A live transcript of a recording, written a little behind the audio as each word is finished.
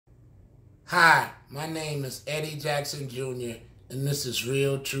Hi, my name is Eddie Jackson Jr., and this is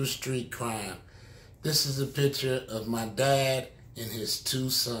Real True Street Crime. This is a picture of my dad and his two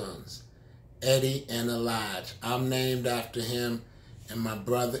sons, Eddie and Elijah. I'm named after him, and my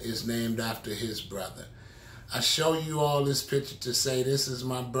brother is named after his brother. I show you all this picture to say this is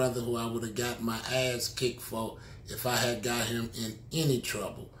my brother who I would have got my ass kicked for if I had got him in any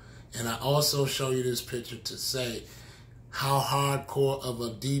trouble. And I also show you this picture to say how hardcore of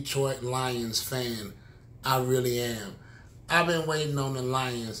a Detroit Lions fan I really am. I've been waiting on the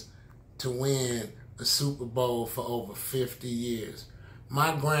Lions to win a Super Bowl for over 50 years.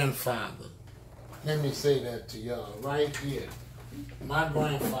 My grandfather, let me say that to y'all right here. My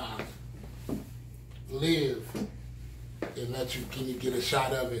grandfather lived, can you get a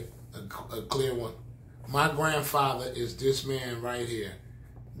shot of it, a clear one? My grandfather is this man right here.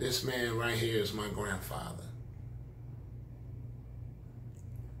 This man right here is my grandfather.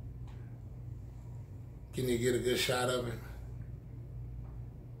 Can you get a good shot of it?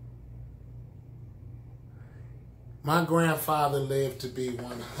 My grandfather lived to be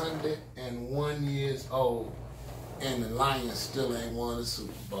 101 years old, and the Lions still ain't won a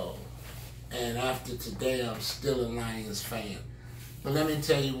Super Bowl. And after today, I'm still a Lions fan. But let me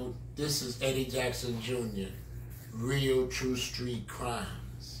tell you, this is Eddie Jackson Jr., Real True Street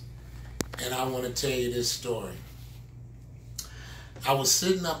Crimes. And I want to tell you this story. I was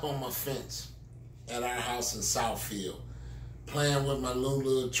sitting up on my fence at our house in Southfield, playing with my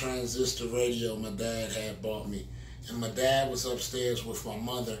little transistor radio my dad had bought me. And my dad was upstairs with my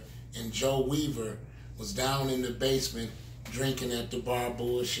mother, and Joe Weaver was down in the basement drinking at the bar,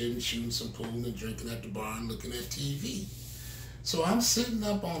 bullshitting, shooting some pool and drinking at the bar and looking at TV. So I'm sitting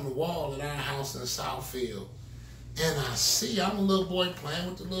up on the wall at our house in Southfield, and I'm a little boy playing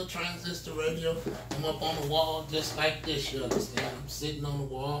with the little transistor radio. I'm up on the wall just like this, you understand? I'm sitting on the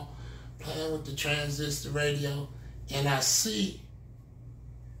wall, playing with the transistor radio, and I see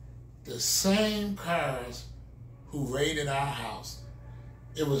the same cars who raided our house.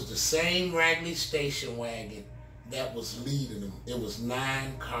 It was the same Ragley station wagon that was leading them. It was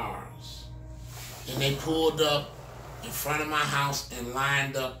 9 cars. And they pulled up in front of my house and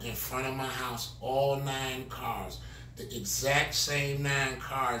lined up in front of my house, all 9 cars. The exact same 9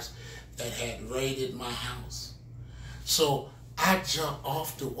 cars that had raided my house. So I jump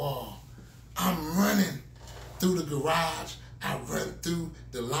off the wall. I'm running through the garage. I run through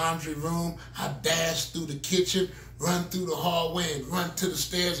the laundry room. I dash through the kitchen, run through the hallway, and run to the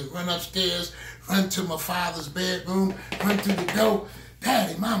stairs and run upstairs, run to my father's bedroom, run through the door.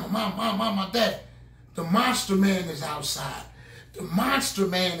 Daddy, mama, Dad, the monster man is outside. The monster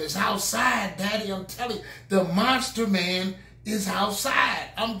man is outside, Daddy. I'm telling you, the monster man is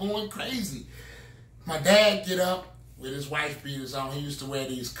outside. I'm going crazy. My dad get up with his wife beaters on. He used to wear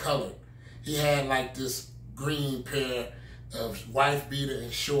these colored. He had like this green pair of wife beater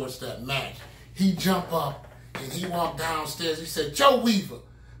and shorts that match. He jump up and he walked downstairs. He said, Joe Weaver,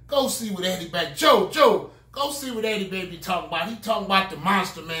 go see what Eddie back. Joe, go see what Eddie baby talking about. He talking about the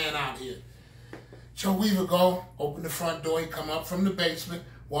monster man out here. Joe Weaver go, open the front door. He come up from the basement,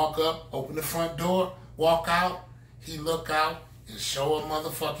 walk up, open the front door, walk out. He look out and show a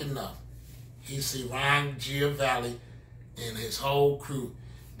motherfucking enough. He see Ryan Giovanni and his whole crew.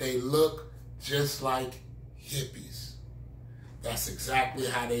 They look just like hippies. That's exactly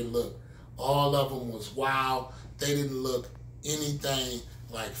how they look. All of them was wild. They didn't look anything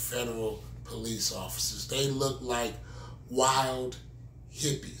like federal police officers. They looked like wild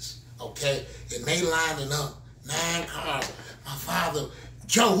hippies, okay? And they lining up, 9 cars. My father,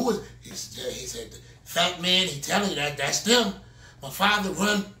 Joe, who is? He said, fat man, he telling you that's them. My father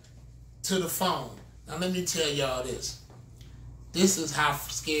run to the phone. Now let me tell y'all this. This is how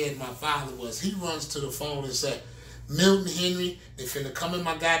scared my father was. He runs to the phone and said, Milton Henry, they finna come in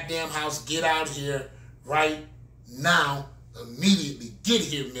my goddamn house. Get out here right now, immediately. Get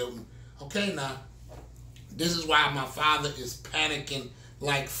here, Milton. Okay, now, this is why my father is panicking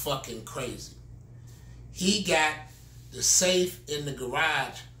like fucking crazy. He got the safe in the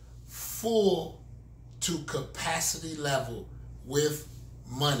garage full to capacity level with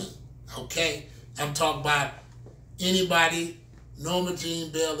money, okay? I'm talking about anybody. Norma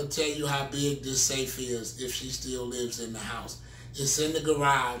Jean Bell will tell you how big this safe is if she still lives in the house. It's in the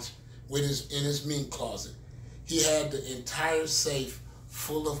garage in his meat closet. He had the entire safe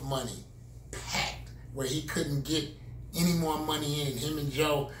full of money, packed, where he couldn't get any more money in. Him and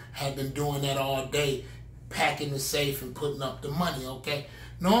Joe had been doing that all day, packing the safe and putting up the money, okay?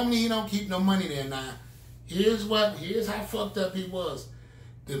 Normally he don't keep no money there now. Here's how fucked up he was.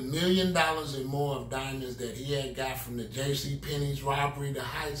 The $1 million and more of diamonds that he had got from the J.C. Penney's robbery, the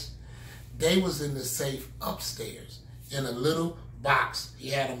heist, They was in the safe upstairs in a little box. He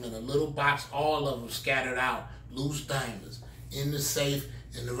had them in a little box, all of them scattered out, loose diamonds in the safe,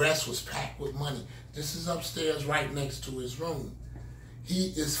 and the rest was packed with money. This is upstairs right next to his room. He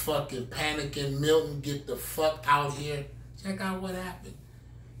is fucking panicking. Milton, get the fuck out here. Check out what happened.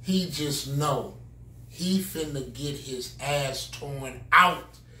 He just know he finna get his ass torn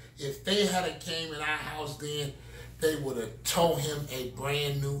out. If they had a came in our house then, they would have told him a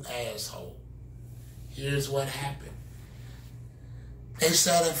brand new asshole. Here's what happened. They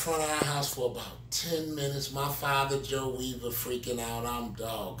sat in front of our house for about 10 minutes. My father, Joe Weaver, freaking out.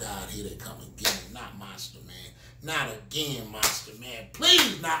 Oh God, here they come again. Not Monster Man. Not again, Monster Man.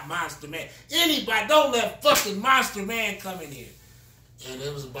 Please, not Monster Man. Anybody, don't let fucking Monster Man come in here. And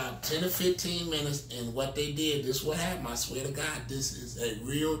it was about 10 or 15 minutes, and what they did, this is what happened. I swear to God, this is a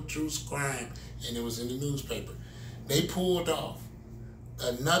real true crime, and it was in the newspaper. They pulled off.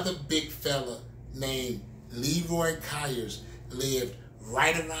 Another big fella named Leroy Kyers lived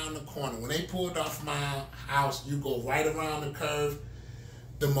right around the corner. When they pulled off my house, you go right around the curve.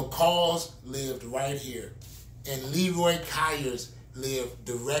 The McCalls lived right here. And Leroy Kyers lived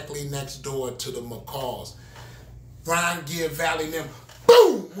directly next door to the McCalls. Ron Gill Valley and them,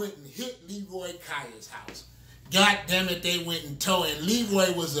 boom, went and hit Leroy Kyers' house. God damn it, they went and towed. And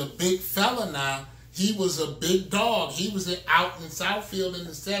Leroy was a big fella now. He was a big dog. He was out in Southfield in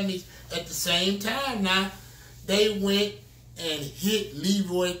the 70s at the same time now. They went and hit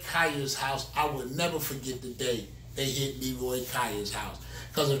Leroy Kyers' house. I would never forget the day they hit Leroy Kyers' house.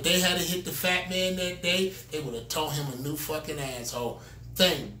 Because if they had hit the fat man that day, they would have told him a new fucking asshole.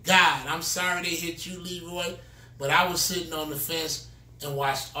 Thank God. I'm sorry they hit you, Leroy. But I was sitting on the fence and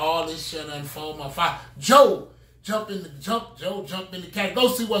watched all this shit unfold. My father, Joe, jump in the caddy. Go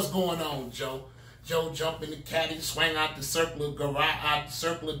see what's going on, Joe. Joe jump in the caddy, swing out the circular garage, out the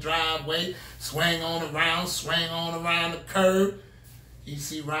circular driveway, swing on around the curb. You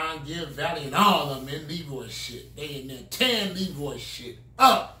see Ron Gill Valley and all of them in Leroy shit. They in there tearing Leroy shit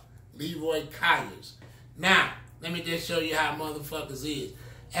up. Leroy Kyers. Now, let me just show you how motherfuckers is.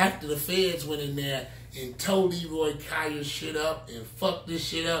 After the feds went in there and tore Leroy Kyers shit up and fucked this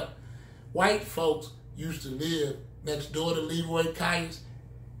shit up, white folks used to live next door to Leroy Kyers.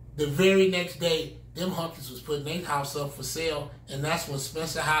 The very next day, them hunkies was putting their house up for sale, and that's when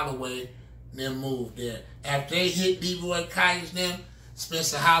Spencer Holloway them moved there. After they hit Leroy Kyers them,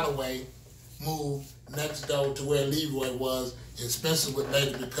 Spencer Holloway moved next door to where Leroy was, and Spencer would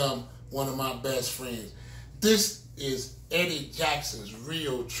later become one of my best friends. This is Eddie Jackson's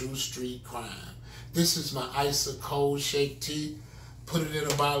real true street crime. This is my Isa cold shake tea. Put it in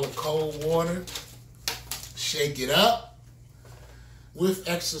a bottle of cold water. Shake it up. With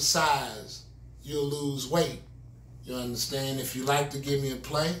exercise, you'll lose weight. You understand? If you like to give me a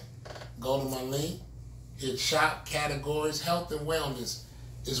play, go to my link, hit shop categories. Health and wellness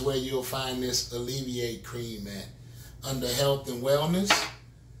is where you'll find this Alleviate cream at. Under health and wellness,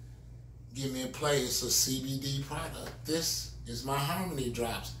 give me a play. It's a CBD product. This is my Harmony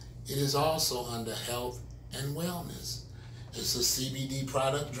Drops. It is also under health and wellness. It's a CBD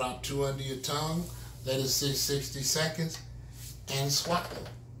product. Drop 2 under your tongue. Let it sit 60 seconds. And swallow.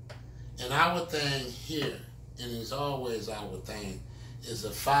 And our thing here, and it's always our thing, is a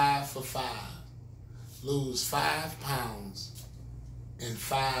 5 for 5. Lose 5 pounds in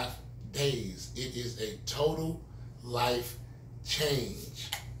 5 days. It is a total life change.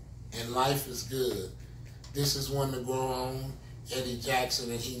 And life is good. This is one to grow on. Eddie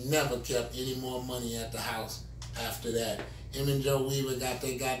Jackson, and he never kept any more money at the house after that. Him and Joe Weaver got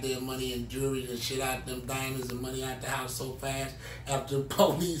their goddamn money and jewelry and shit out, them diamonds and money out the house so fast. After the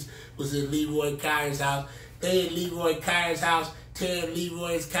police was in Leroy Kyers' house, they in Leroy Kyers' house tearing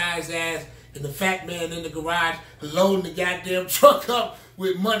Leroy Kyers' ass, and the fat man in the garage loading the goddamn truck up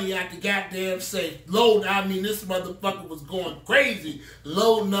with money out the goddamn safe. This motherfucker was going crazy,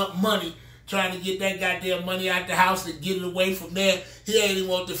 loading up money, trying to get that goddamn money out the house and get it away from there. He ain't even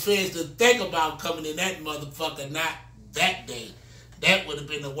want the feds to think about coming in that motherfucker, not that day. That would have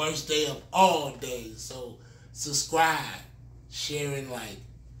been the worst day of all days. So subscribe, share, and like.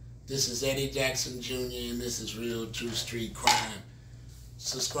 This is Eddie Jackson Jr. and this is Real True Street Crime.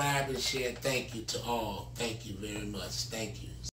 Subscribe and share. Thank you to all. Thank you very much. Thank you.